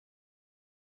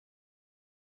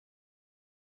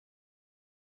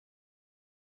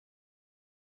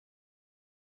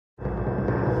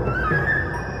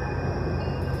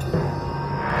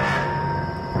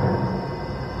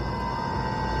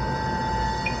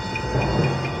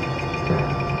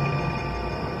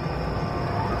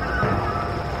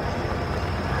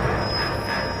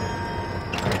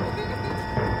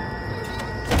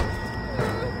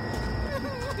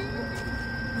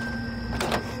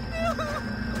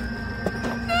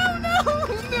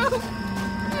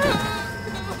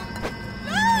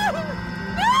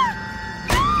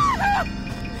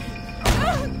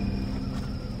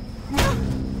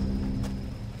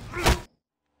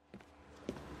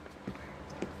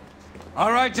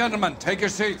All right, gentlemen, take your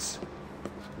seats.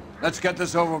 Let's get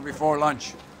this over before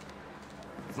lunch.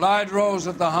 Floyd Rose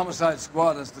of the Homicide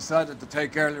Squad has decided to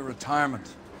take early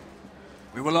retirement.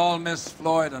 We will all miss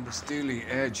Floyd and the steely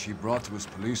edge he brought to his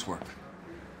police work.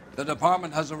 The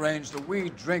department has arranged a wee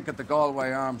drink at the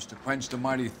Galloway Arms to quench the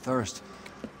mighty thirst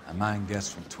a man gets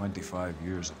from 25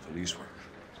 years of police work.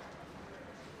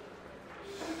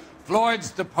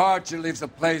 Floyd's departure leaves a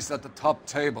place at the top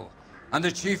table, and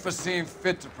the chief has seen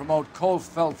fit to promote Cole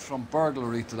Phelps from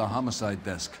burglary to the homicide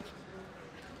desk.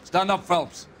 Stand up,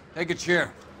 Phelps. Take a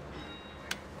chair.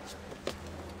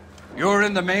 You're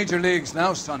in the major leagues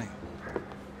now, Sonny.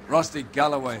 Rusty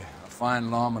Galloway, a fine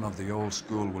lawman of the old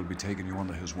school, will be taking you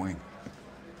under his wing.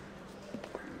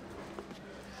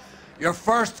 Your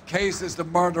first case is the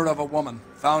murder of a woman,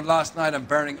 found last night and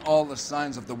bearing all the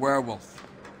signs of the werewolf.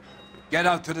 Get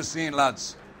out to the scene,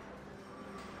 lads.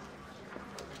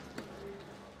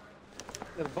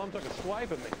 The bum took a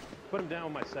swipe at me. Put him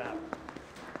down with my saddle.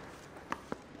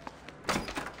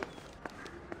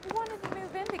 We wanted to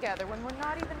move in together when we're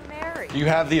not even married. Do you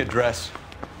have the address?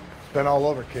 It's been all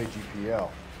over KGPL.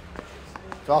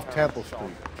 It's off Temple Street,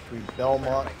 between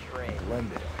Belmont and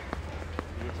Glendale.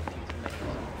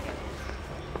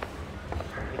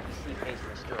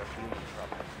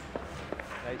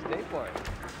 Nice day for it.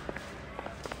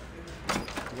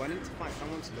 Do I need to find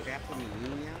someone to look after me,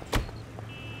 Nina?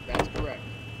 That's correct.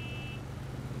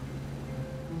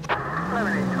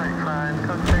 11:25,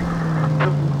 code 6.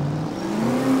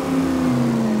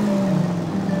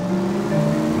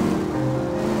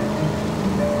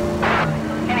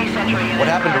 What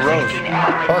happened to Rose?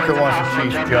 Parker wants the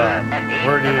chief's job.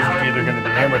 Word is it's either going to be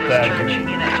him or Thad Green.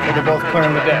 So they're both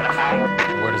clearing the decks.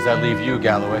 Where does that leave you,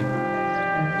 Galloway?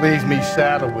 Leaves me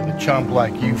saddled with a chump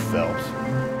like you, Phelps.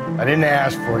 I didn't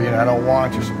ask for you, and I don't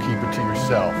want you, so keep it to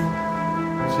yourself.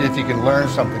 See if you can learn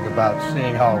something about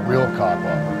seeing how a real cop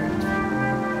operates.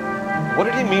 What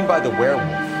did he mean by the werewolf?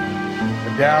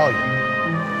 Medallion.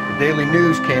 The Daily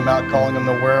News came out calling him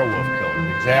the werewolf killer.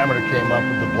 The Examiner came up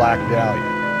with the Black Dahlia.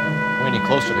 Are we any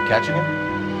closer to catching him?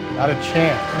 Not a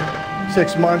chance.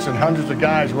 6 months and hundreds of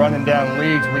guys running down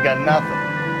leads, and we got nothing.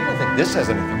 You don't think this has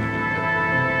anything to do with it?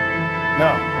 No,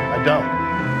 I don't.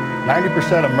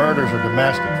 90% of murders are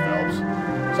domestic, Phelps.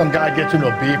 Some guy gets into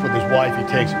a beef with his wife, he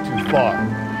takes it too far.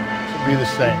 This would be the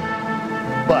same.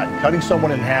 But cutting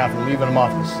someone in half and leaving them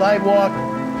off the sidewalk,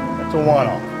 that's a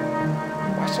one-off.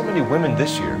 Why so many women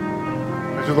this year?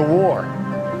 Because of the war.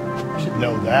 You should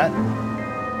know that.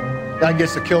 Guy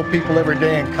gets to kill people every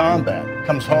day in combat.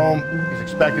 Comes home, he's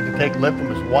expected to take lip from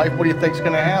his wife. What do you think's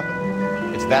gonna happen?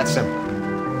 It's that simple.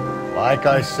 Like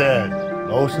I said,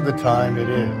 most of the time it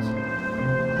is.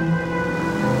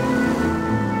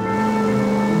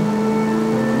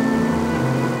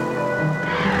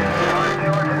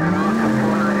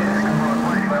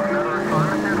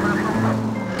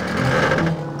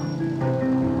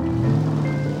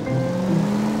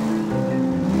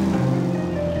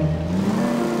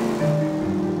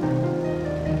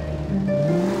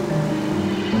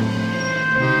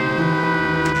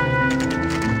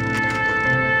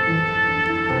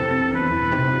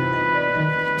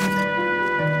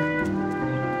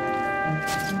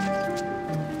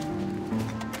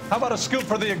 How about a scoop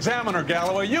for the Examiner,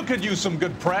 Galloway? You could use some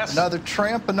good press. Another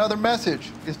tramp, another message.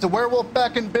 Is the werewolf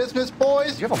back in business,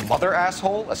 boys? Do you have a mother,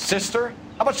 asshole? A sister?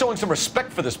 How about showing some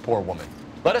respect for this poor woman?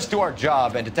 Let us do our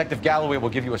job, and Detective Galloway will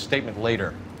give you a statement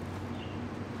later.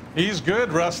 He's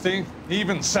good, Rusty. He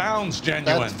even sounds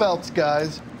genuine. That's Phelps,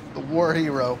 guys. The war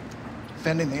hero.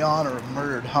 Defending the honor of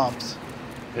murdered humps.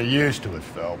 Get used to it,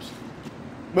 Phelps.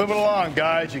 Moving along,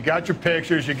 guys. You got your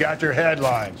pictures, you got your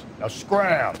headlines. Now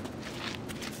scram.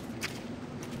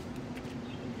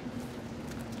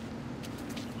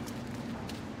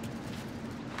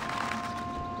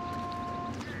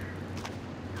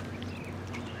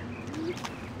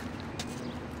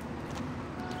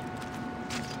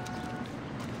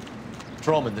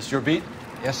 Patrolman, this your beat?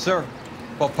 Yes, sir.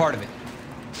 Well, part of it.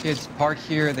 Kids park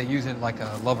here, they use it like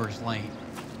a lover's lane.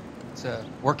 It's a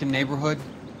working neighborhood.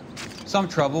 Some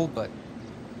trouble, but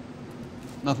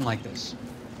nothing like this.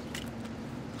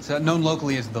 It's known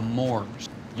locally as the Moors.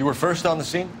 You were first on the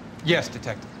scene? Yes,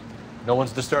 detective. No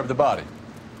one's disturbed the body?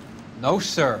 No,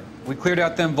 sir. We cleared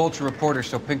out them vulture reporters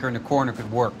so Pinker and the coroner could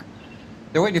work.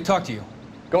 They're waiting to talk to you.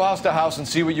 Go house to house and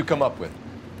see what you come up with.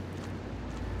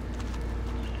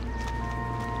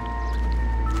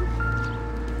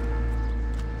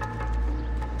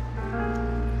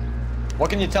 What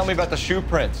can you tell me about the shoe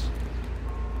prints?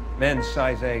 Men's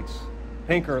size 8s.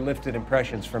 Pinker lifted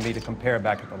impressions for me to compare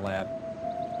back at the lab.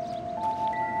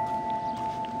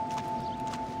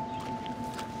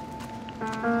 The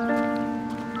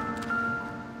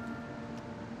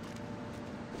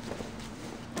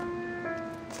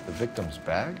victim's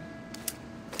bag?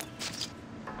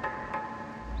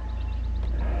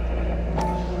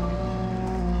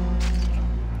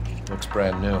 Looks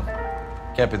brand new.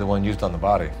 Can't be the one used on the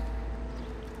body.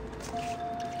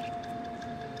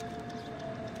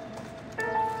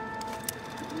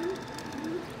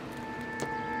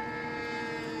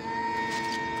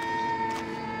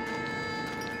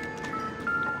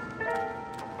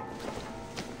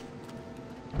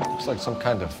 Looks like some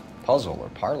kind of puzzle or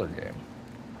parlor game.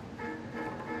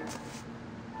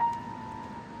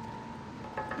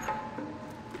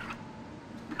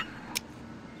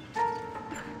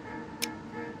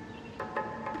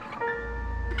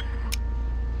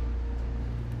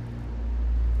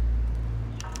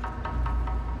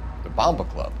 The Bamba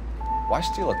Club. Why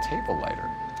steal a table lighter?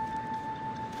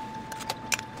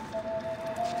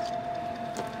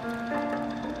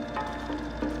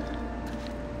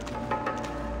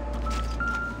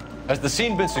 Has the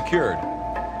scene been secured?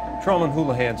 Patrolman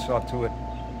Houlihan saw to it.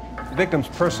 The victim's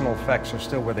personal effects are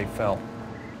still where they fell.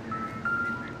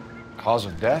 Cause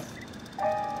of death?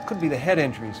 Could be the head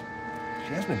injuries.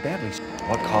 She has been badly.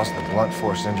 What caused the blunt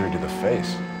force injury to the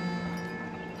face?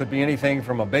 Could be anything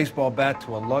from a baseball bat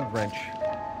to a lug wrench.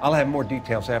 I'll have more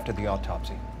details after the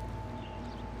autopsy.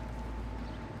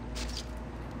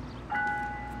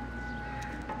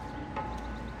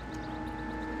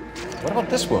 What about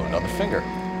this wound on the finger?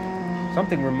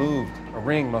 Something removed. A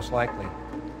ring, most likely.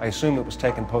 I assume it was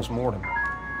taken post-mortem.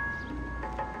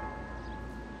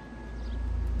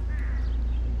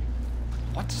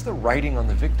 What does the writing on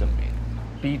the victim mean?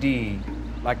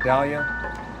 BD. Like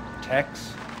Dahlia?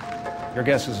 Tex? Your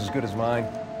guess is as good as mine.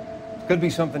 Could be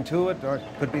something to it, or it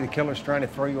could be the killer's trying to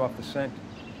throw you off the scent.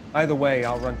 Either way,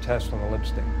 I'll run tests on the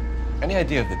lipstick. Any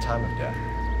idea of the time of death?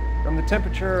 From the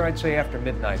temperature, I'd say after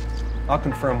midnight. I'll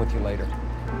confirm with you later.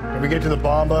 When we get to the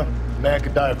Bamba, a man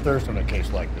could die of thirst on a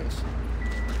case like this.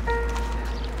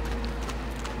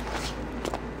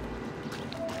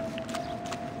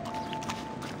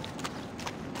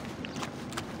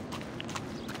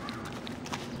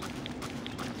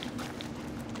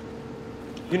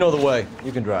 You know the way.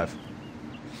 You can drive.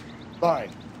 Fine.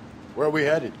 Where are we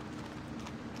headed?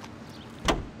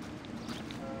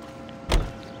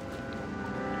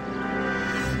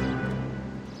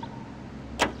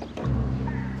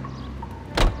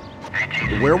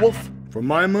 The werewolf? For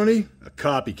my money, a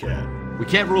copycat. We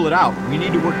can't rule it out. We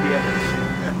need to work the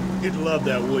evidence. You'd love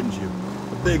that, wouldn't you?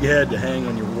 A big head to hang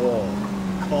on your wall.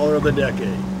 Caller of the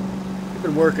decade. You've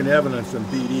been working evidence on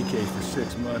BD case for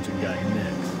 6 months and got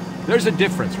nicks. There's a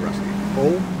difference, Rusty.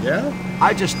 Oh, yeah?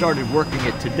 I just started working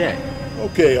it today.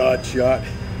 Okay, oddshot.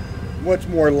 What's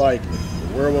more likely?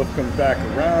 The werewolf comes back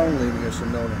around, leaving us a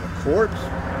note on a corpse?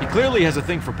 He clearly has a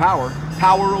thing for power.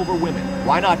 Power over women.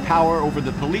 Why not power over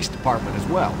the police department as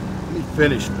well? Let me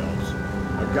finish, Phelps.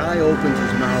 A guy opens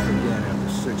his mouth again after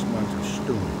 6 months of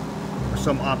stewing. Or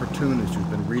some opportunist who's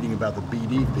been reading about the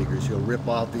BD figures he'll rip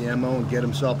off the MO and get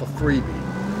himself a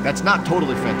freebie. That's not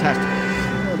totally fantastic.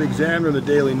 Well, the Examiner and the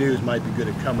Daily News might be good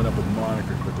at coming up with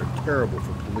monikers, but they're terrible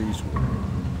for police work.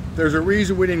 There's a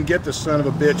reason we didn't get the son of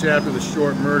a bitch after the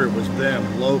short murder was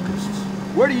them, locusts.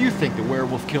 Where do you think the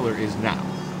werewolf killer is now?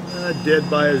 Dead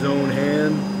by his own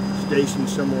hand, stationed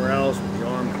somewhere else with the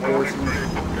armed forces.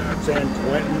 San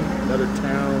Quentin, another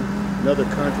town, another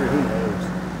country, who knows?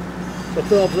 So,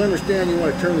 Phelps, I understand you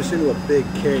want to turn this into a big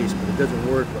case, but it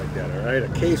doesn't work like that, all right?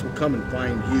 A case will come and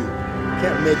find you. You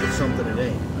can't make it something it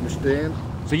ain't, understand?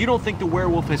 So you don't think the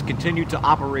werewolf has continued to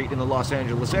operate in the Los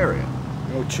Angeles area?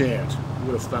 No chance. You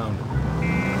would have found it.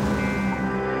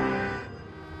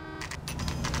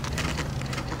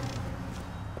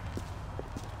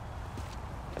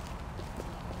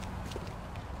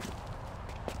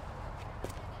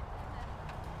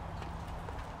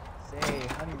 Say,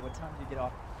 honey, what time do you get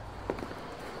off?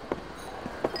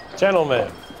 Gentlemen,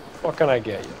 what can I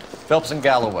get you? Phelps and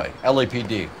Galloway,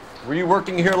 LAPD. Were you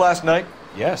working here last night?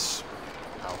 Yes.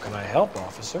 How can I help,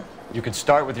 officer? You can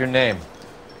start with your name.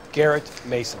 Garrett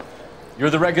Mason. You're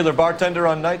the regular bartender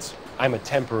on nights? I'm a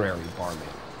temporary barman.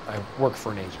 I work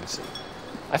for an agency.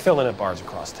 I fill in at bars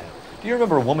across town. Do you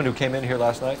remember a woman who came in here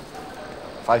last night?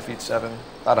 5'7",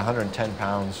 about 110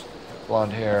 pounds,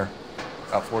 blonde hair,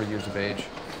 about 40 years of age.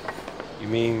 You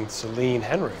mean Celine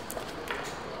Henry?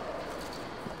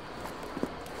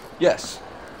 Yes.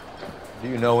 Do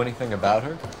you know anything about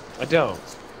her? I don't.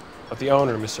 But the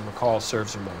owner, Mr. McCall,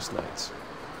 serves her most nights.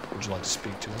 Would you like to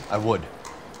speak to him? I would.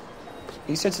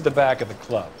 He sits at the back of the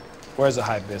club. Wears a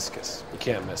hibiscus. You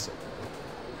can't miss it.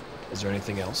 Is there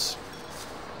anything else?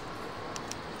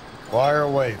 Fire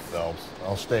away, Phelps.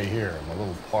 I'll stay here. I'm a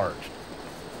little parched.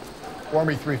 Pour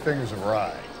me 3 fingers of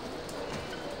rye.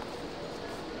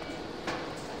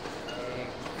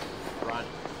 Run.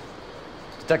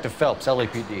 Detective Phelps,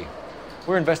 LAPD.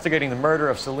 We're investigating the murder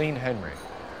of Celine Henry.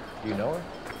 Do you know her?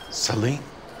 Celine?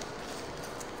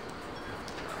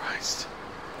 Christ.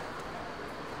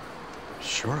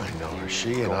 Sure I know her.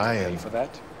 She and I and... for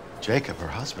that? Jacob, her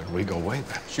husband, we go way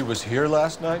back. She was here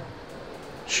last night?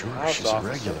 Sure, House she's a officer.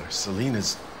 regular. Celine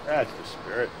is... That's the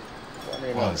spirit.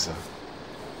 was a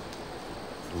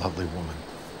lovely woman.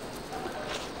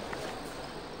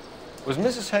 Was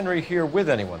Mrs. Henry here with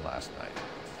anyone last night?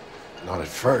 Not at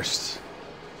first.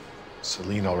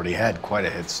 Celine already had quite a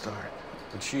head start.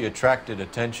 But she attracted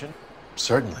attention?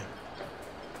 Certainly.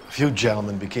 A few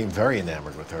gentlemen became very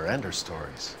enamored with her and her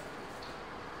stories.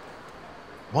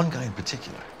 One guy in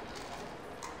particular.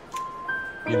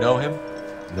 You know him?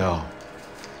 No.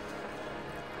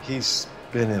 He's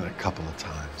been in a couple of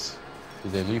times.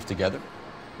 Did they leave together?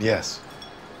 Yes.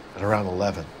 At around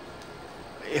 11.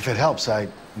 If it helps, I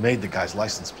made the guy's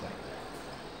license plate.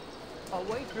 Oh,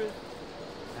 waitress.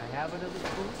 Can I have another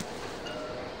spoon?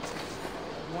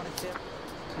 You want a tip?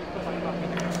 You put my coffee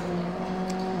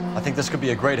there. I think this could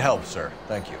be a great help, sir.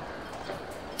 Thank you.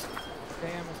 Sam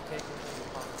is taking me to the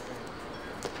Palm Springs.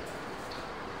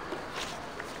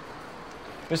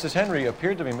 Mrs. Henry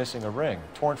appeared to be missing a ring,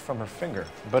 torn from her finger,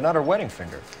 but not her wedding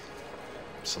finger.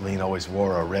 Celine always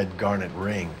wore a red garnet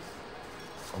ring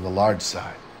on the large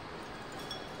side.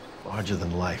 Larger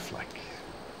than life, like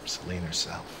Celine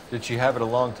herself. Did she have it a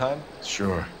long time?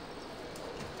 Sure.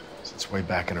 Since way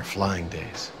back in her flying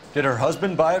days. Did her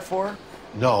husband buy it for her?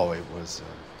 No, it was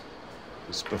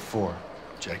before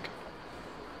Jacob.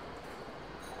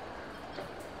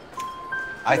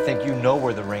 I think you know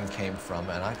where the ring came from,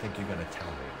 and I think you're gonna tell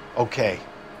me. Okay.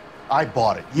 I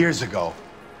bought it years ago.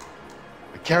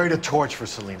 I carried a torch for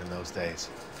Celine in those days.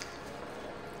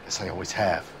 Guess I always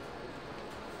have.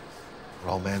 Her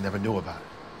old man never knew about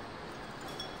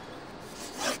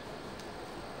it.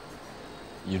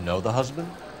 You know the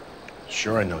husband?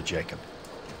 Sure I know Jacob.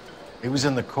 He was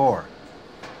in the Corps.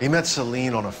 He met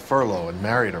Celine on a furlough and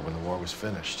married her when the war was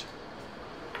finished.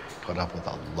 Put up with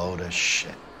a load of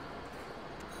shit.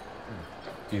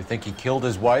 Do you think he killed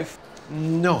his wife?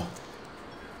 No.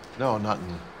 No, not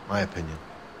in my opinion.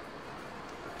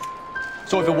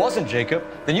 So if it wasn't Jacob,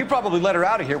 then you probably let her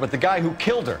out of here with the guy who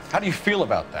killed her. How do you feel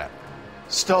about that?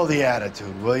 Stow the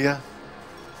attitude, will ya?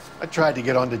 I tried to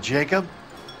get onto Jacob.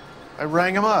 I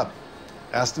rang him up.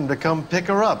 Asked him to come pick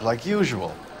her up, like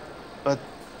usual. But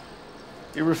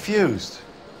he refused.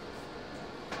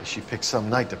 She picked some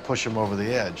night to push him over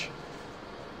the edge.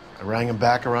 I rang him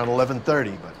back around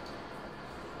 11:30, but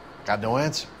got no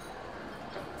answer.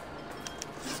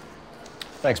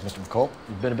 Thanks, Mr. McCall.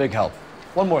 You've been a big help.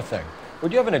 One more thing.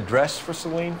 Would you have an address for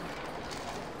Celine?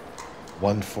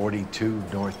 142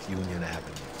 North Union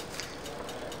Avenue.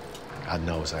 God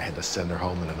knows I had to send her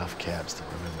home in enough cabs to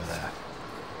remember that.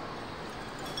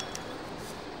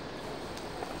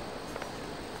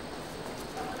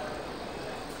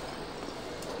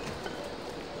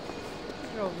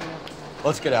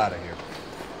 Let's get out of here.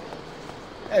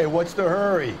 Hey, what's the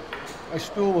hurry? My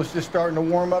stool was just starting to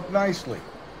warm up nicely.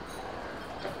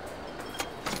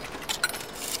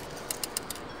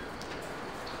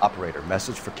 Operator,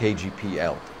 message for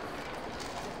KGPL.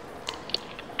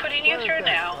 Putting you through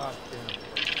now.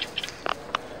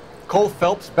 Cole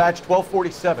Phelps, badge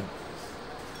 1247.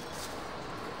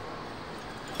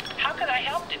 How can I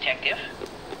help, Detective?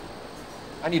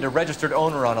 I need a registered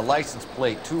owner on a license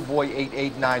plate,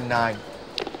 2boy8899.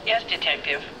 Yes,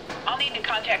 Detective. I'll need to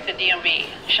contact the DMV.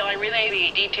 Shall I relay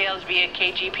the details via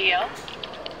KGPL?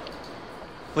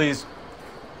 Please.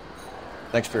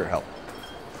 Thanks for your help.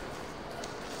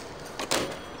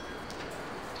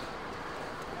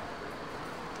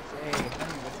 Hey, honey,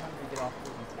 what time do we get off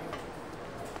moving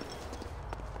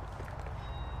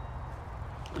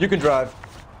to? You can drive.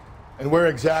 And where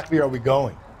exactly are we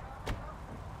going?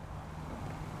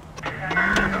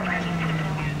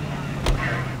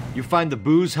 You find the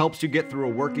booze helps you get through a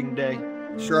working day?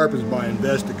 Sharpens my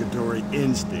investigatory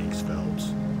instincts,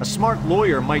 Phelps. A smart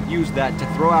lawyer might use that to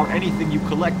throw out anything you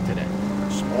collect today.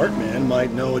 A smart man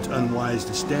might know it's unwise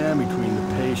to stand between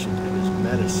the patient and his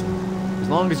medicine. As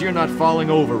long as you're not falling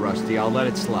over, Rusty, I'll let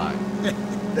it slide.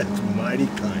 That's mighty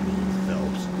kind of you,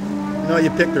 Phelps. You know, you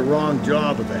picked the wrong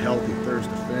job with a healthy thirst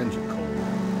to fend you, Cole.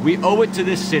 We owe it to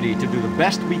this city to do the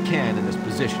best we can in this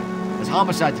position. As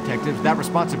homicide detectives, that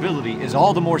responsibility is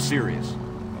all the more serious.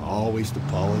 Always the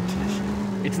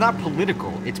politician. It's not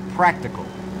political, it's practical.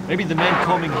 Maybe the men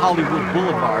combing Hollywood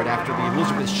Boulevard after the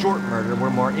Elizabeth Short murder were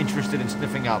more interested in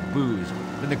sniffing out booze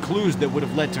than the clues that would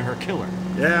have led to her killer.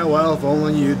 Yeah, well, if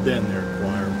only you'd been there,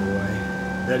 choir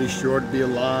boy. Betty Short would be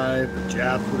alive, the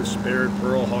Japs would have spared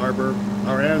Pearl Harbor,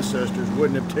 our ancestors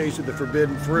wouldn't have tasted the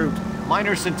forbidden fruit.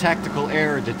 Minor syntactical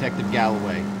error, Detective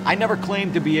Galloway. I never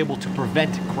claimed to be able to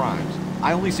prevent crimes.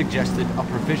 I only suggested a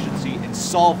proficiency in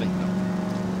solving them.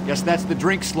 Guess that's the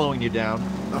drink slowing you down.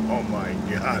 Oh my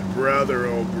God, brother,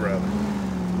 oh brother.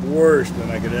 Worse than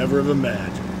I could ever have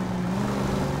imagined.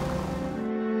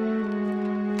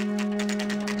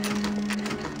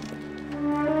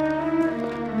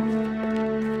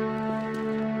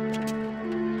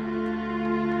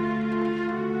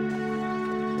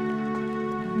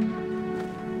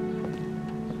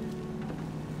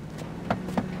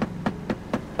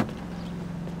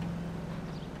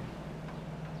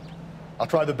 I'll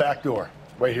try the back door.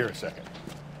 Wait here a second.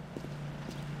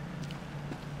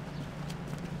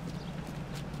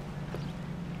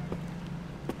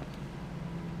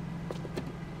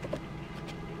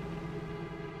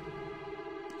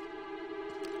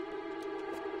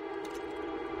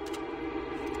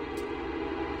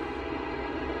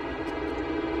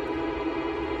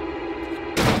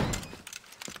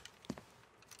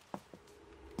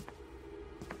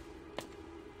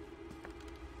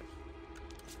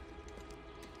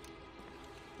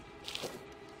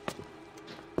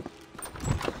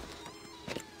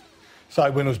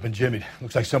 Side window's been jimmied.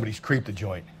 Looks like somebody's creeped the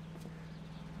joint.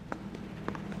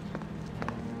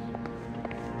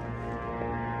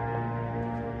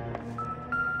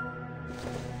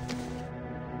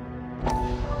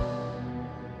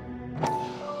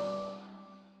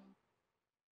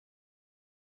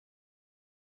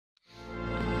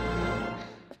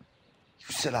 You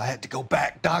said I had to go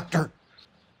back, Doctor.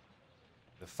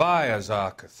 The fires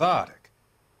are cathartic.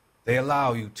 They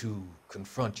allow you to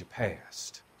confront your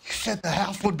past. You said the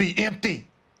house would be empty.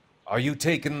 Are you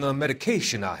taking the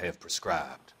medication I have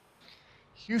prescribed?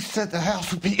 You said the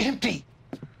house would be empty.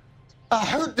 I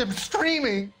heard them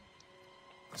screaming.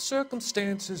 The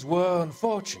circumstances were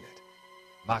unfortunate.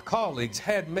 My colleagues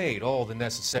had made all the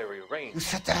necessary arrangements. You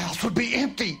said the house would be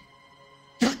empty.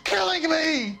 You're killing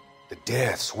me. The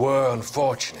deaths were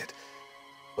unfortunate,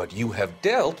 but you have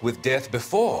dealt with death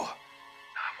before.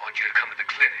 I want you to come to the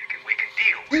clinic and we can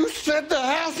deal with You said the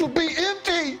house would be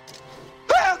empty.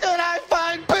 How can I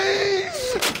find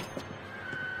peace?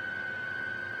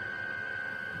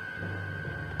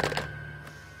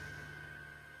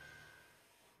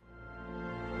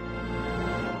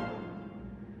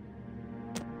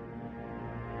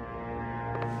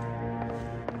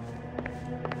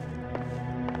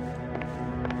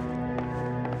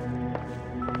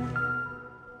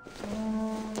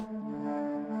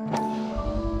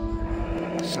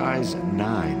 Size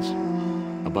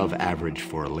 9s. Above average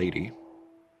for a lady.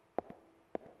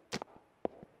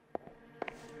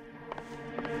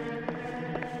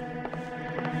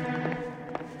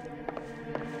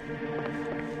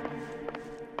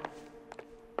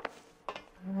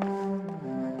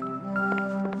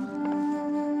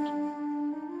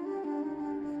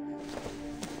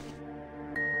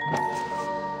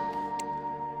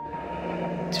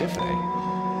 Tiffany?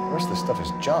 The rest of this stuff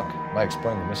is junk. Might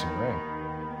explain the missing ring.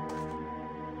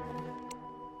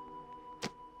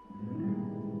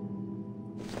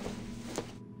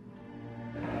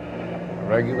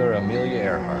 Regular Amelia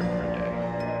Earhart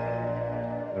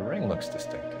per day. The ring looks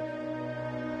distinctive.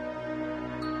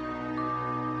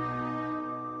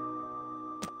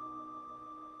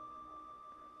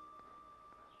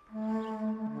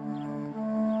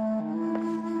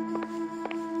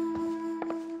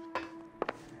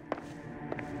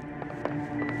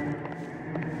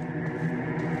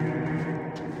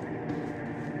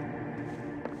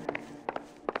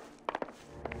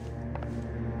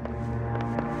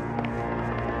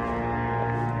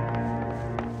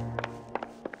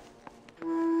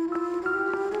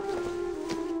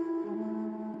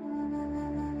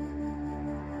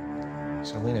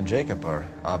 Celine and Jacob are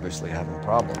obviously having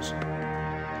problems.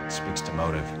 It speaks to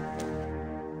motive.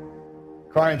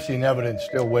 Crime scene evidence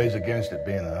still weighs against it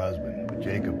being the husband, but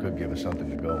Jacob could give us something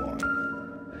to go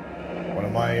on. One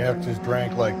of my exes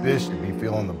drank like this, you'd be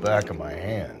feeling the back of my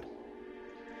hand.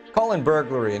 Call in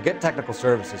burglary and get technical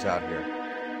services out here.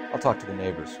 I'll talk to the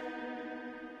neighbors.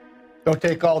 Don't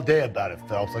take all day about it,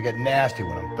 Phelps. I'll get nasty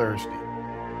when I'm thirsty.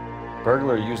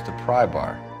 Burglar used the pry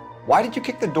bar. Why did you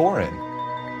kick the door in?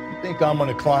 You think I'm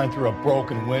gonna climb through a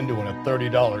broken window in a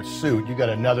 $30 suit? You got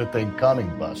another thing coming,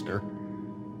 Buster.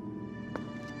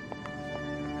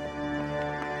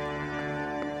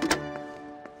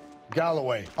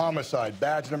 Galloway, homicide,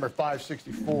 badge number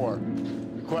 564.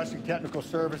 Requesting technical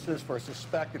services for a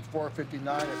suspected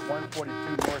 459 at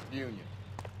 142 North Union.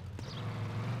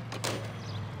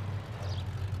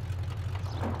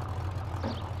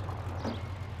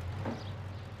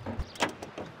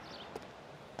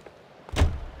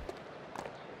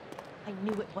 I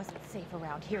knew it wasn't safe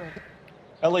around here.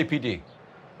 LAPD.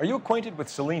 Are you acquainted with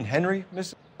Celine Henry,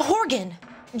 Miss? Horgan.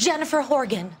 Jennifer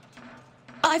Horgan.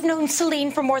 I've known Celine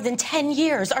for more than 10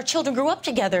 years. Our children grew up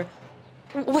together.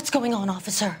 What's going on,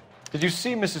 officer? Did you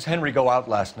see Mrs. Henry go out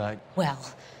last night? Well,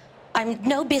 I'm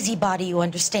no busybody, you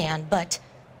understand, but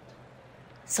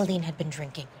Celine had been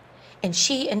drinking. And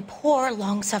she and poor,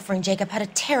 long-suffering Jacob had a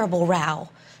terrible row.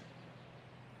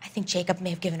 I think Jacob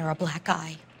may have given her a black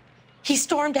eye. He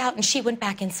stormed out and she went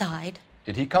back inside.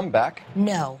 Did he come back?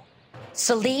 No.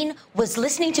 Celine was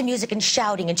listening to music and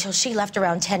shouting until she left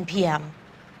around 10 p.m.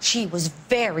 She was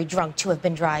very drunk to have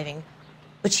been driving.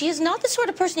 But she is not the sort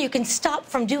of person you can stop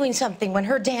from doing something when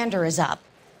her dander is up.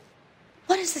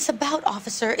 What is this about,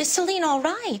 officer? Is Celine all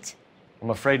right?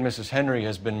 I'm afraid Mrs. Henry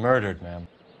has been murdered, ma'am.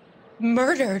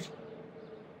 Murdered?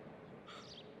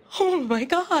 Oh, my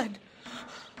God.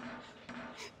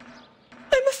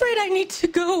 I'm afraid I need to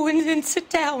go and sit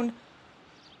down.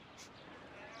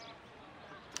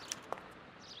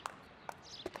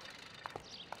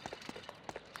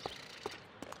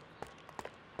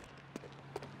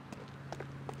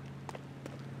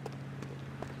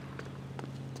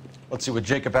 Let's see what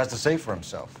Jacob has to say for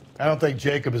himself. I don't think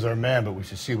Jacob is our man, but we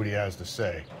should see what he has to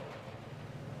say.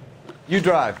 You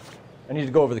drive. I need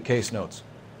to go over the case notes.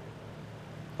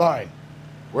 Fine.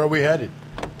 Where are we headed?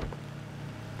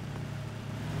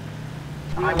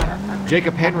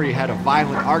 Jacob Henry had a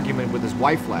violent argument with his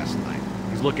wife last night.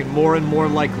 He's looking more and more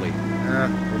likely.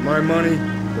 For my money,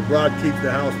 the broad keeps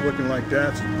the house looking like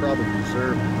that, so probably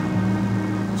deserve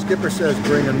it. Skipper says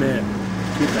bring him in.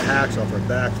 Keep the hacks off our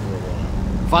backs for a while.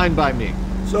 Fine by me.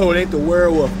 So it ain't the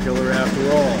werewolf killer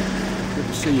after all. Good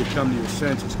to see you come to your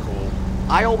senses, Cole.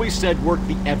 I always said work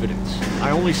the evidence.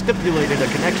 I only stipulated a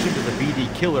connection to the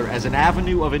BD killer as an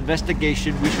avenue of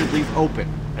investigation we should leave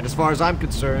open. And as far as I'm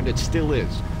concerned, it still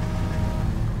is.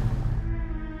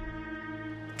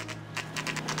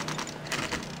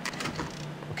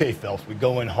 Okay, Phelps, we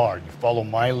go in hard. You follow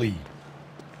my lead.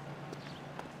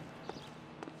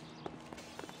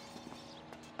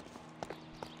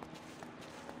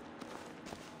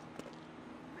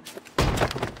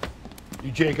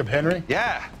 You Jacob Henry?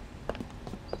 Yeah.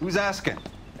 Who's asking?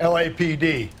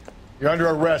 LAPD. You're under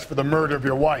arrest for the murder of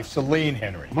your wife, Celine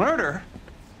Henry. Murder?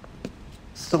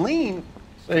 Celine?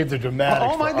 Save the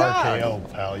dramatics Oh, my for God.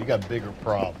 RKO, pal. You got bigger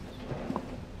problems.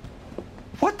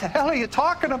 What the hell are you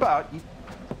talking about?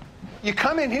 You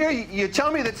come in here, you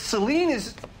tell me that Celine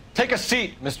is... Take a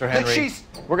seat, Mr. Henry. That she's...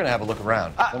 We're gonna have a look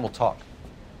around, then we'll talk.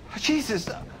 Jesus,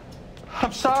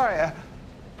 I'm sorry.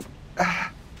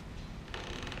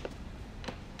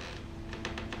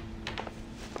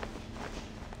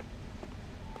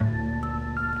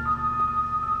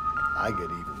 I get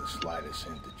even the slightest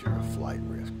hint that you're a flight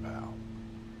risk, pal.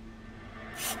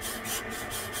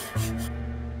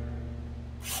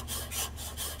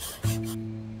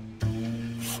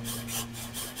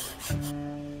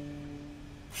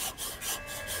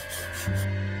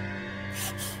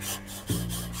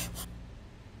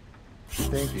 You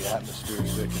think the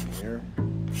atmosphere's thick in here?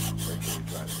 Where can you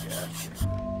try to gas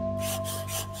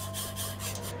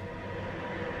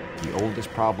you? The oldest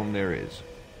problem there is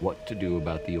what to do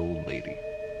about the old lady.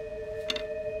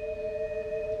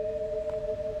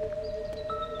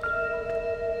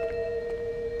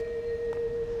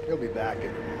 He'll be back in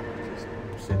a moment.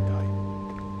 Just sit tight.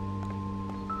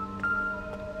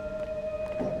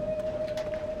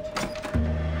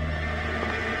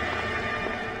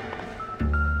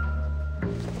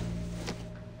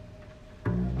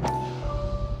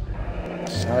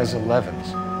 Size 11s.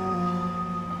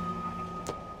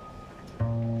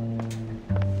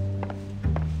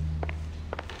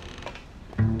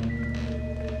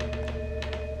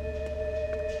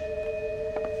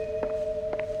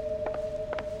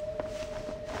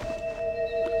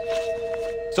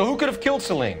 So who could have killed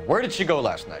Celine? Where did she go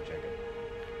last night, Jacob?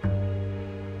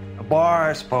 A bar,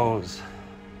 I suppose.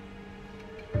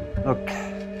 Look,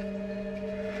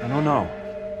 I don't know.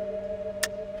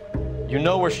 You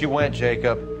know where she went,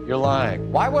 Jacob. You're lying.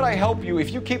 Why would I help you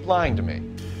if you keep lying to me?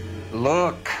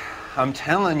 Look, I'm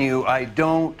telling you, I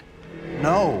don't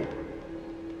know.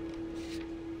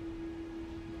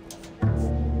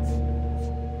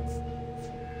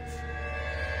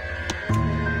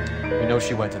 You know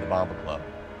she went to the Bamba Club.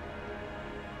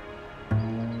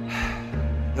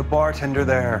 The bartender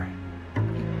there,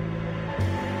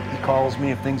 he calls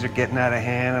me if things are getting out of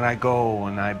hand, and I go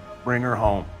and I bring her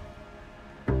home.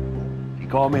 He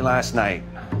called me last night.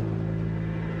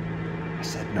 I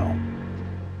said no.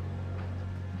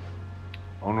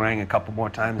 Phone rang a couple more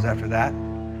times after that.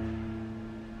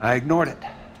 I ignored it.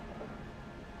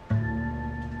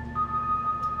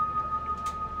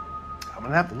 I'm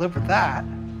gonna have to live with that.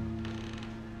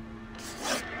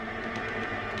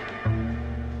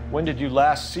 When did you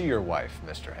last see your wife,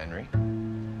 Mr. Henry?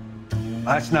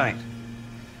 Last night.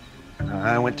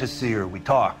 I went to see her. We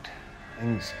talked.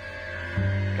 Things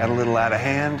got a little out of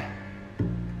hand.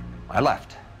 I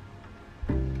left.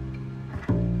 You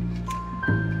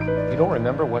don't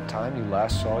remember what time you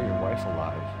last saw your wife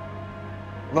alive?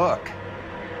 Look,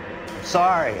 I'm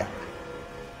sorry.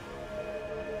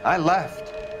 I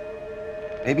left.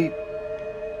 Maybe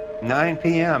 9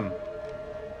 p.m.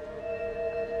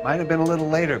 Might have been a little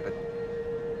later, but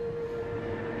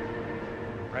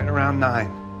right around 9.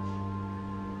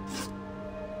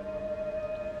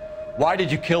 Why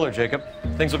did you kill her, Jacob?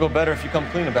 Things will go better if you come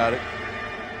clean about it.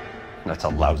 That's a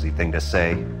lousy thing to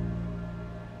say.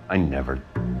 I never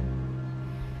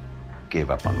gave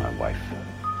up on my wife.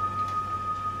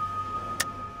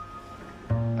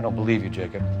 I don't believe you,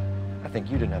 Jacob. I think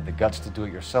you didn't have the guts to do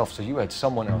it yourself, so you had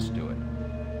someone else do it.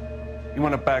 You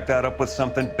want to back that up with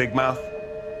something, big mouth?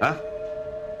 Huh?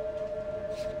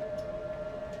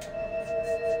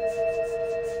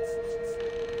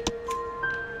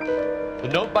 The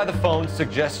note by the phone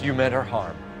suggests you meant her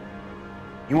harm.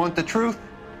 You want the truth?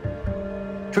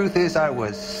 Truth is, I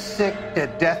was sick to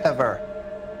death of her.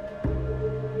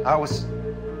 I was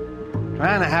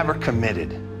trying to have her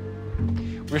committed.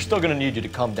 We're still gonna need you to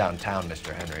come downtown,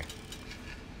 Mr. Henry.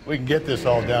 We can get this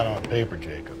all down on paper,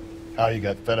 Jacob. How you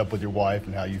got fed up with your wife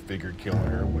and how you figured killing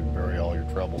her would bury all your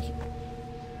troubles.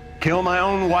 Kill my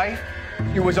own wife?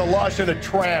 You was a lush and a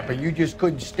tramp, and you just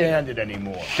couldn't stand it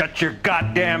anymore. Shut your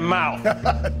goddamn mouth.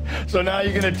 So now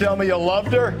you're gonna tell me you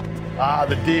loved her? Ah,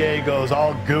 the DA goes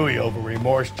all gooey over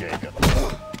remorse, Jacob.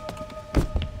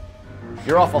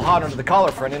 You're awful hot under the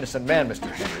collar for an innocent man, Mr.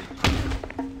 Henry.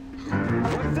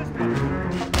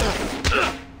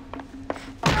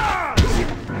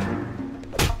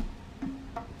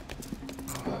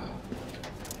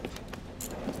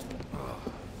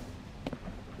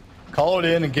 Call it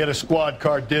in and get a squad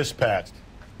car dispatched.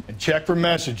 And check for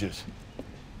messages.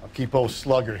 I'll keep old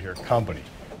Slugger here company.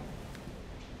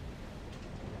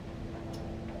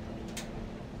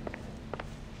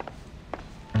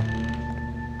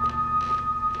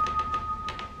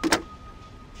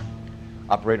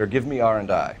 Operator, give me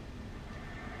R&I.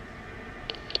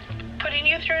 Putting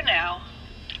you through now.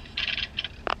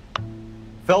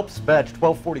 Phelps, badge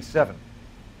 1247.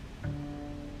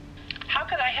 How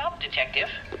could I help, Detective?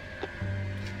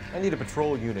 I need a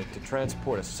patrol unit to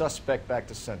transport a suspect back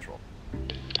to Central.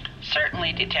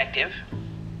 Certainly, Detective.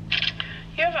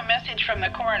 You have a message from the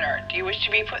coroner. Do you wish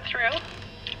to be put through?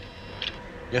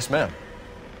 Yes, ma'am.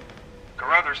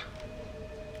 Carruthers,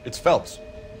 It's Phelps.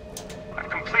 I've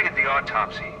completed the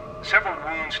autopsy. Several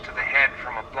wounds to the head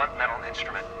from a blunt metal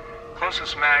instrument.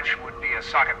 Closest match would be a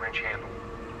socket wrench handle.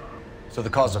 So the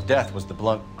cause of death was the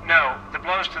blunt... No, the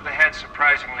blows to the head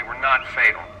surprisingly were not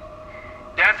fatal.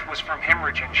 Death was from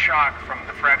hemorrhage and shock from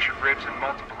the fractured ribs and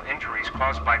multiple injuries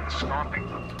caused by the stomping.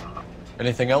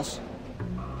 Anything else?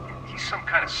 He's some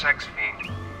kind of sex fiend.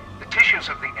 The tissues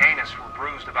of the anus were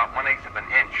bruised about 1/8 of an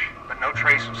inch, but no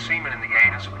trace of semen in the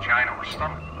anus, vagina, or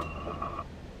stomach.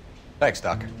 Thanks,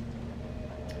 Doc.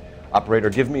 Operator,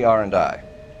 give me R&I.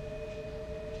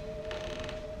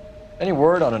 Any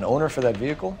word on an owner for that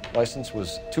vehicle? License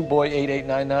was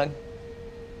 2boy8899.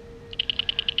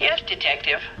 Yes,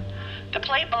 Detective. The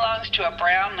plate belongs to a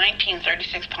brown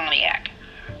 1936 Pontiac.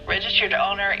 Registered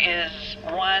owner is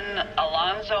one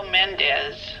Alonzo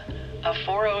Mendez of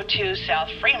 402 South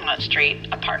Fremont Street,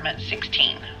 apartment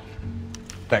 16.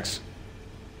 Thanks.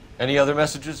 Any other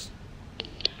messages?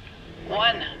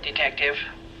 One, Detective.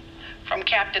 From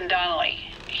Captain Donnelly.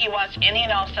 He wants any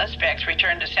and all suspects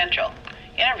returned to Central.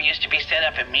 Interviews to be set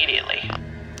up immediately.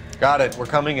 Got it. We're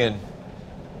coming in.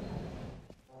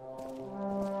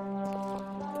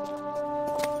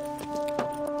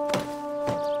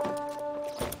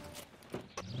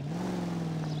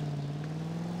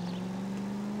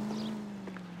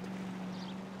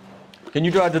 Can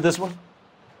you drive to this one?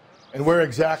 And where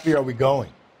exactly are we going?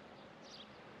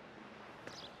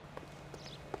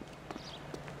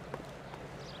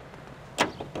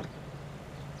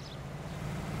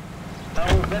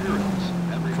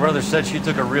 Brother said she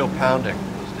took a real pounding.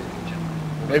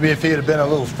 Maybe if he had been a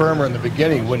little firmer in the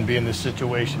beginning, he wouldn't be in this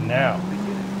situation now.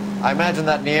 I imagine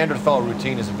that Neanderthal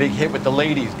routine is a big hit with the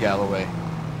ladies, Galloway.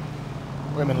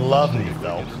 Women love me,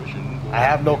 Phelps. I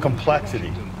have no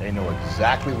complexity. They know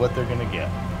exactly what they're gonna get.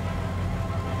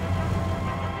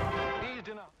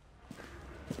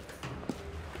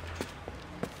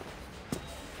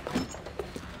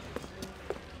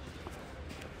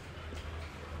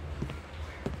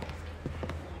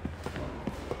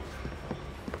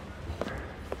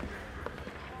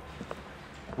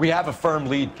 We have a firm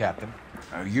lead, Captain.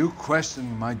 Are you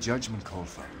questioning my judgment call,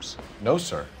 Phelps? No,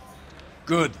 sir.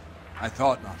 Good. I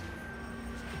thought not.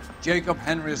 Jacob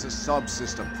Henry is a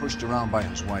sub-sister pushed around by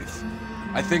his wife.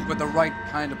 I think with the right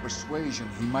kind of persuasion,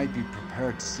 he might be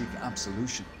prepared to seek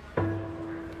absolution.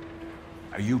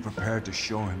 Are you prepared to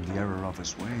show him the error of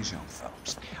his ways, young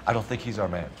Phelps? I don't think he's our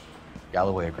man.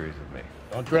 Galloway agrees with me.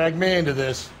 Don't drag me into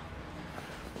this.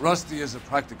 Rusty is a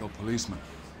practical policeman.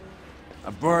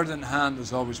 A bird in hand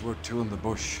is always worth two in the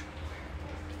bush.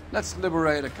 Let's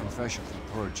liberate a confession from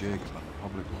poor Jacob, and the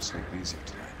public will sleep easier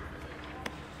tonight.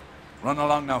 Run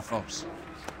along now, Phelps.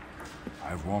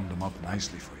 I've warmed them up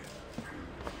nicely for you.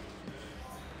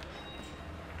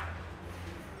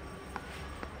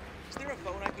 Is there a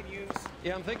phone I can use?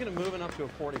 Yeah, I'm thinking of moving up to a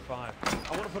 45.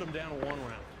 I want to put him down to 1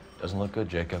 round. Doesn't look good,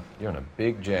 Jacob. You're in a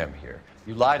big jam here.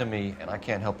 You lie to me, and I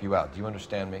can't help you out. Do you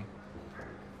understand me?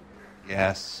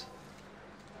 Yes.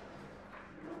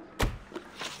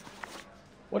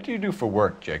 What do you do for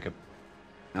work, Jacob?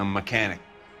 I'm a mechanic.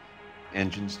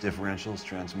 Engines, differentials,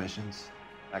 transmissions,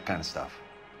 that kind of stuff.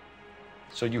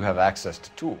 So you have access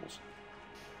to tools?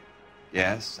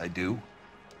 Yes, I do.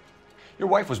 Your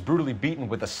wife was brutally beaten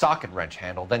with a socket wrench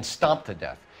handle, then stomped to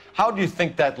death. How do you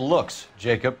think that looks,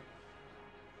 Jacob?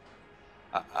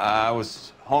 I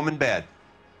was home in bed.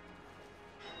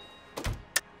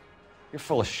 You're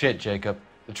full of shit, Jacob.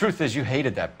 The truth is you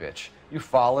hated that bitch. You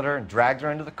followed her and dragged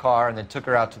her into the car and then took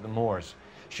her out to the moors.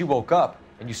 She woke up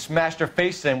and you smashed her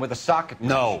face in with a socket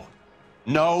wrench. No.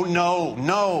 No.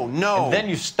 And then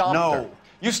you stomped her.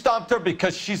 You stomped her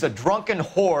because she's a drunken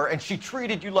whore and she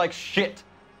treated you like shit.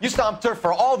 You stomped her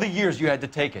for all the years you had to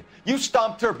take it. You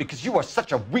stomped her because you are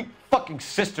such a weak fucking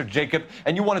sister, Jacob,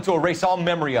 and you wanted to erase all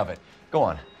memory of it. Go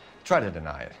on. Try to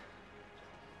deny it.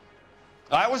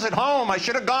 I was at home. I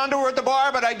should have gone to her at the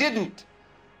bar, but I didn't.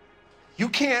 You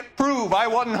can't prove I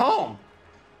wasn't home.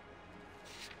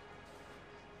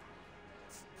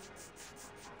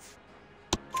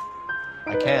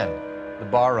 I can. The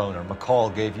bar owner,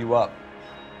 McCall, gave you up.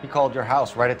 He called your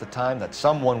house right at the time that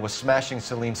someone was smashing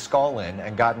Celine's skull in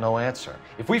and got no answer.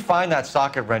 If we find that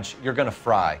socket wrench, you're gonna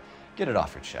fry. Get it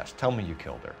off your chest. Tell me you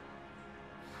killed her.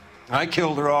 I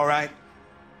killed her, all right.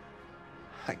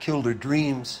 I killed her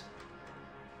dreams.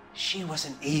 She was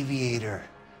an aviator.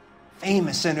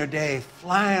 Famous in her day,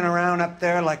 flying around up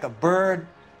there like a bird.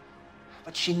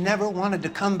 But she never wanted to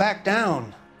come back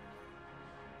down.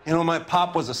 You know, my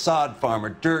pop was a sod farmer,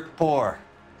 dirt poor.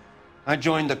 I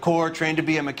joined the Corps, trained to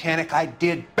be a mechanic. I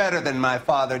did better than my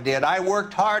father did. I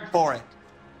worked hard for it.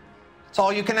 It's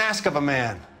all you can ask of a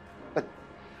man. But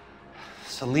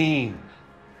Celine,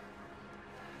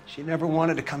 she never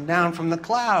wanted to come down from the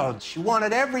clouds. She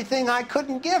wanted everything I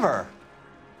couldn't give her.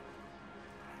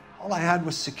 All I had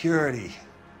was security.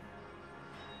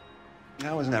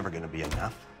 That was never going to be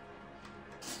enough.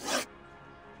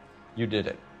 You did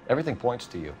it. Everything points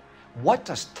to you. What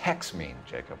does Tex mean,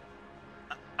 Jacob?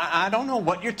 I don't know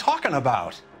what you're talking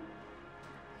about.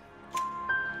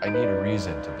 I need a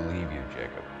reason to believe you,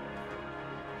 Jacob.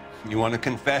 You want a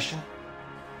confession?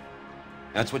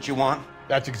 That's what you want?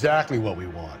 That's exactly what we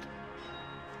want.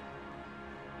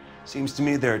 Seems to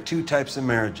me there are two types of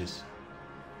marriages.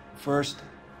 First,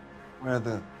 where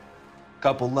the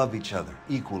couple love each other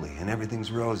equally and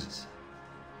everything's roses.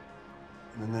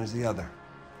 And then there's the other,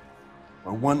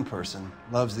 where one person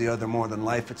loves the other more than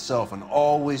life itself and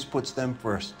always puts them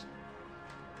first.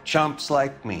 Chumps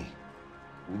like me,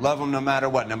 who love them no matter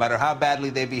what, no matter how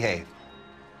badly they behave.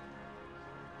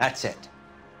 That's it.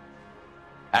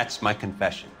 That's my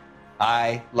confession.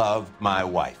 I love my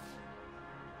wife.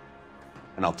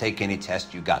 And I'll take any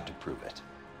test you got to prove it.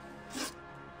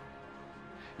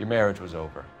 Your marriage was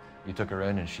over. You took her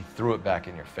in and she threw it back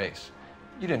in your face.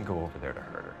 You didn't go over there to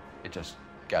hurt her. It just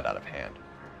got out of hand.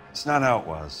 It's not how it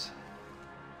was.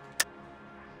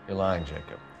 You're lying,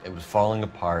 Jacob. It was falling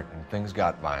apart and things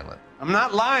got violent. I'm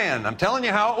not lying. I'm telling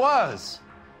you how it was.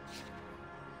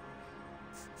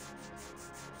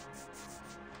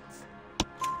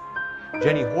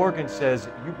 Jenny Horgan says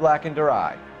you blackened her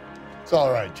eye. It's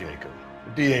all right, Jacob.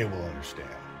 The DA will understand.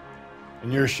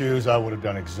 In your shoes, I would have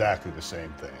done exactly the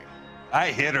same thing.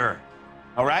 I hit her,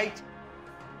 all right?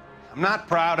 I'm not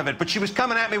proud of it, but she was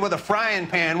coming at me with a frying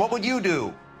pan. What would you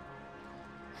do?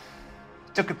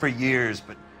 It took it for years,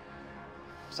 but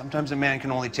Sometimes a man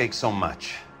can only take so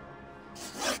much.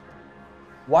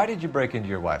 Why did you break into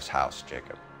your wife's house,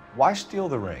 Jacob? Why steal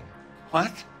the ring?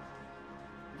 What?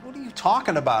 What are you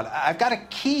talking about? I've got a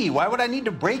key. Why would I need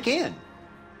to break in?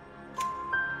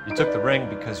 You took the ring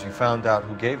because you found out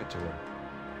who gave it to her.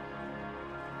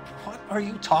 What are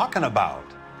you talking about?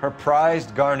 Her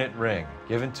prized garnet ring,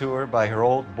 given to her by her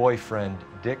old boyfriend,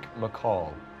 Dick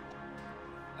McCall.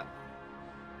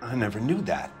 I never knew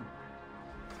that.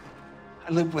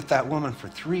 I lived with that woman for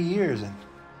 3 years, and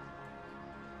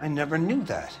I never knew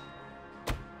that.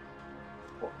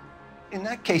 Well, in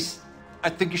that case, I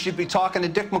think you should be talking to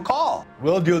Dick McCall.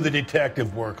 We'll do the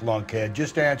detective work, lunkhead.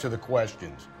 Just answer the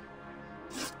questions.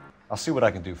 I'll see what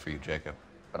I can do for you, Jacob.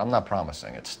 But I'm not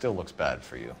promising. It still looks bad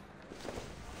for you.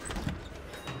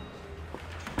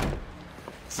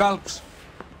 Phelps,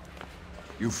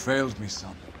 you failed me,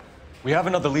 son. We have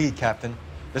another lead, Captain.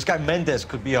 This guy Mendez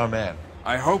could be our man.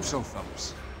 I hope so,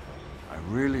 Phelps. I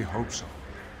really hope so.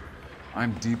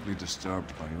 I'm deeply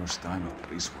disturbed by your style of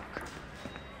police work.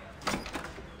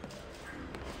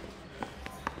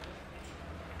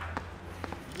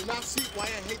 You now see why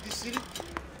I hate this city?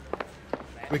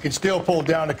 We can still pull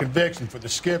down a conviction for the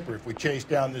skipper if we chase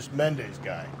down this Mendez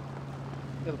guy.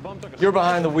 Yeah, the bum took a You're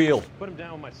behind the wheel. Put him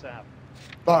down with my sap.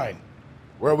 Fine.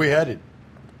 Where are we headed?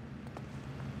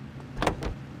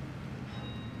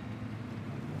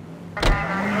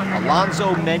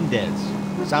 Alonso Mendez.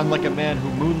 Sound like a man who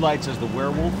moonlights as the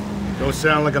werewolf? Don't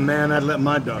sound like a man I'd let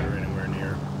my daughter anywhere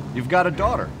near. You've got a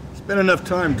daughter. Spend enough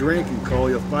time drinking, Cole,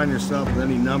 you'll find yourself with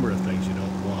any number of things you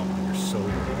don't want when you're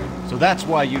sober. So that's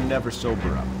why you never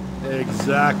sober up.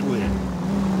 Exactly.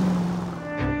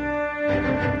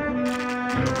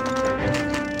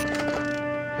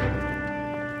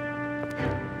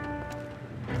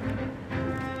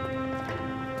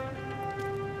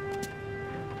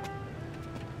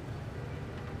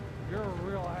 You're a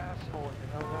real asshole, you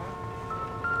know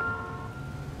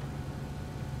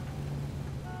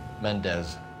that?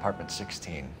 Mendez, apartment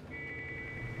 16.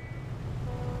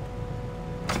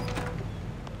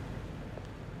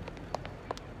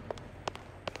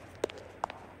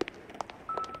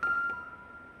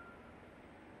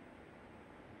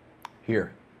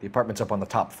 Here. The apartment's up on the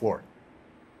top floor.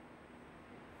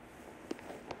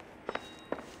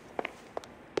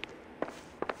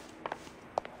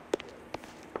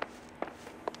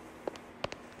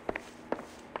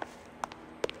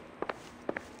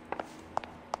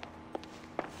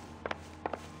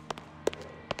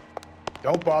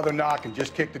 Don't bother knocking,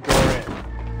 just kick the door in.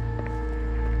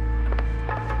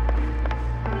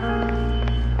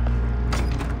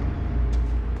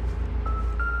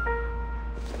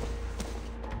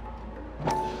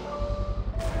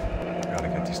 Gotta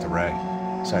get these to Ray.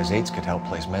 Size 8s could help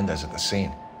place Mendez at the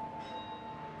scene.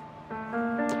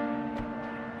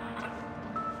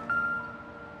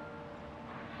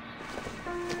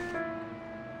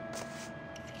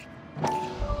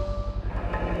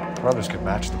 Brothers could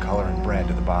match the color and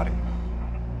brand of the body.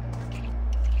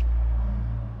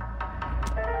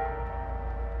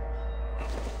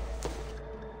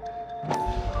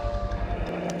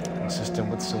 Consistent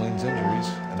with Celine's injuries,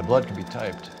 and the blood can be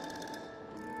typed.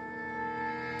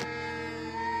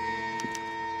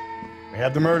 We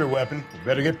have the murder weapon. We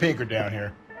better get Pinker down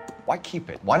here. Why keep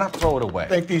it? Why not throw it away?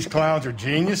 Think these clowns are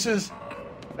geniuses?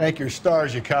 Thank your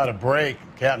stars you caught a break,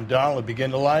 and Captain Donald will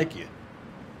begin to like you.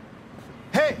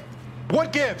 Hey,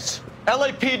 what gives?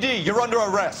 LAPD, you're under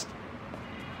arrest.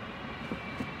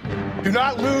 Do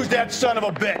not lose that son of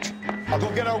a bitch. I'll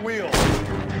go get our wheels.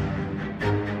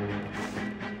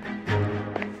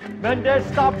 Mendez,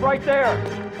 stop right there!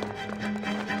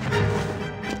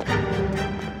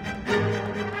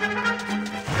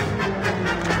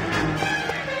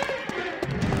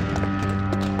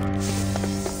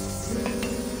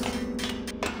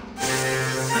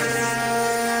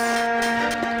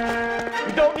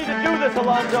 You don't need to do this,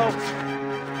 Alonso!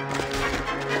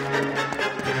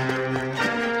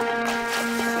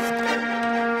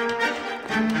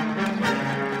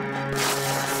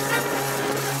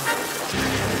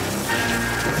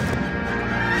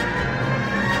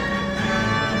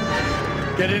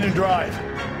 Get in and drive.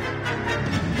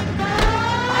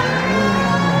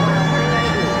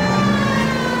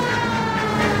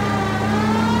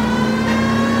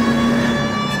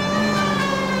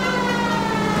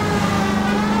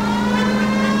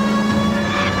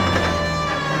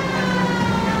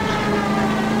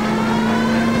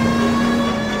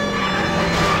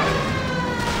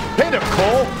 Hit him,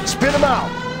 Cole. Spit him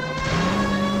out.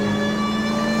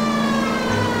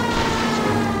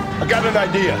 I got an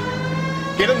idea.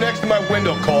 Get him next to my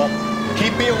window, Cole.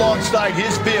 Keep me alongside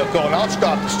his vehicle, and I'll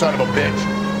stop the son of a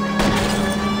bitch.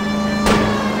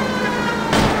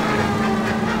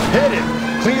 Hit it!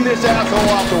 Clean this asshole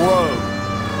off the road.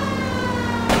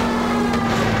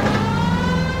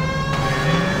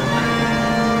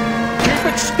 Keep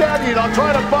it steady and I'll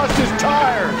try to bust his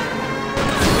tires.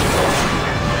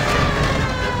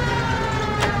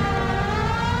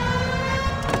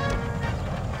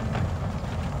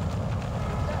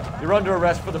 You're under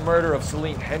arrest for the murder of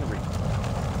Celine Henry.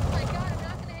 Oh my God, I'm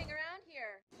not gonna hang around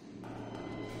here.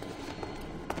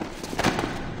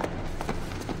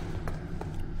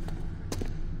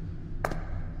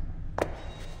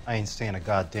 I ain't saying a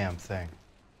goddamn thing.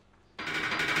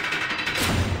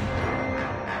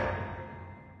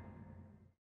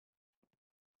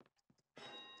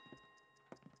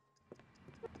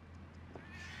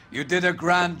 You did a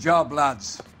grand job,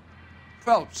 lads.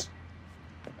 Phelps,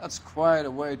 that's quite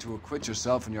a way to acquit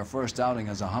yourself in your first outing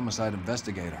as a homicide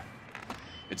investigator.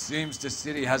 It seems the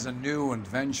city has a new and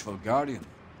vengeful guardian.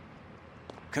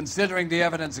 Considering the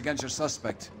evidence against your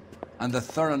suspect and the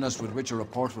thoroughness with which a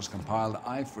report was compiled,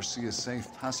 I foresee a safe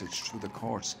passage through the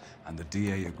courts, and the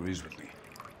DA agrees with me.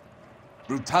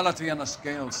 Brutality on a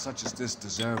scale such as this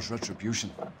deserves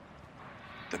retribution.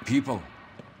 The people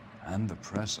and the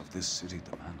press of this city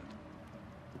demand it.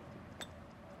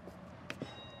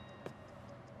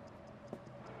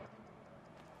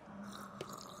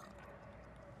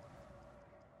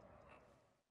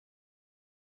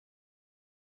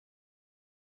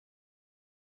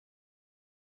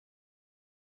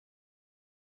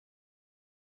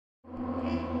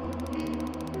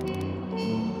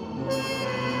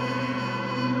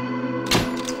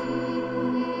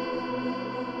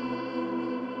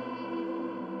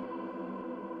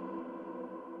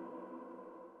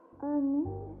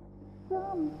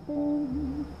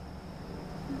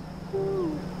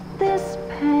 This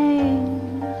pain.